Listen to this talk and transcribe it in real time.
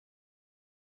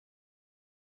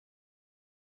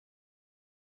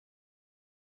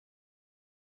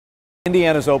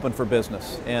Indiana's open for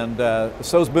business, and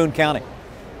so's Boone County.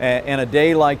 And a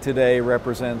day like today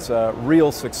represents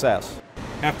real success.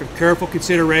 After careful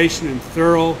consideration and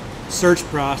thorough search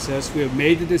process, we have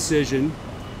made the decision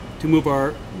to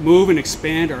move and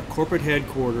expand our corporate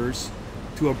headquarters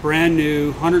to a brand new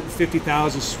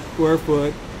 150,000 square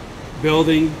foot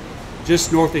building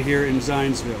just north of here in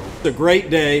Zionsville. It's a great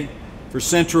day for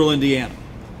Central Indiana.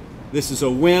 This is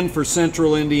a win for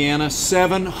Central Indiana.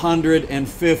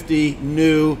 750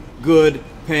 new,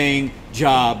 good-paying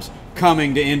jobs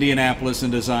coming to Indianapolis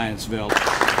and to Zionsville.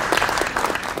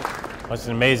 Well, it's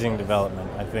an amazing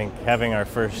development. I think having our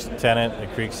first tenant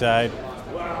at Creekside,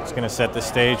 it's going to set the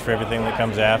stage for everything that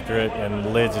comes after it,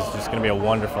 and Lids is just going to be a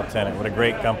wonderful tenant. What a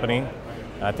great company.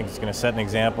 I think it's going to set an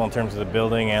example in terms of the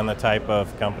building and the type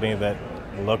of company that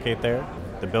will locate there.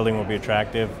 The building will be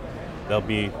attractive. They'll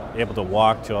be able to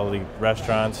walk to all the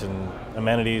restaurants and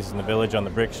amenities in the village on the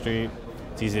Brick Street.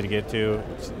 It's easy to get to.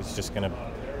 It's just going to,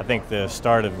 I think, the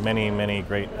start of many, many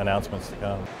great announcements to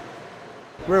come.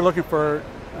 We're looking for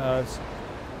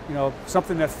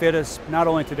something that fit us not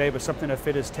only today, but something that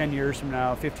fit us 10 years from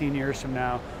now, 15 years from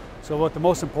now. So what the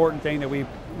most important thing that we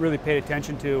really paid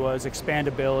attention to was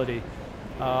expandability.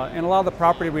 And a lot of the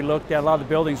property we looked at, a lot of the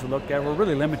buildings we looked at were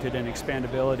really limited in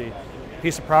expandability. The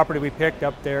piece of property we picked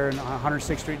up there in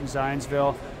 106th Street in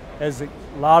Zionsville has a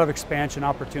lot of expansion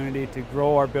opportunity to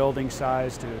grow our building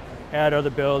size, to add other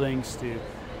buildings, to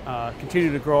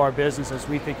continue to grow our business as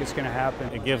we think it's going to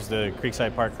happen. It gives the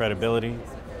Creekside Park credibility,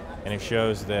 and it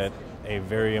shows that a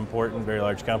very important, very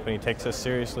large company takes us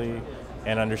seriously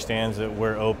and understands that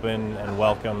we're open and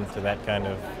welcome to that kind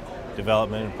of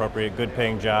development, appropriate,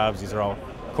 good-paying jobs. These are all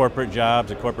corporate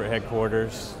jobs at corporate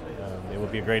headquarters. It will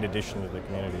be a great addition to the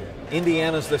community.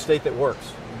 Indiana's the state that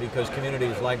works because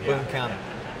communities like Boone County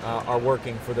are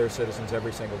working for their citizens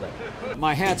every single day.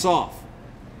 My hat's off.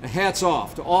 Hats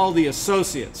off to all the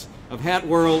associates of Hat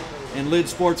World and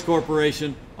Lids Sports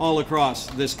Corporation all across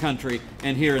this country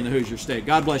and here in the Hoosier State.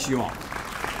 God bless you all.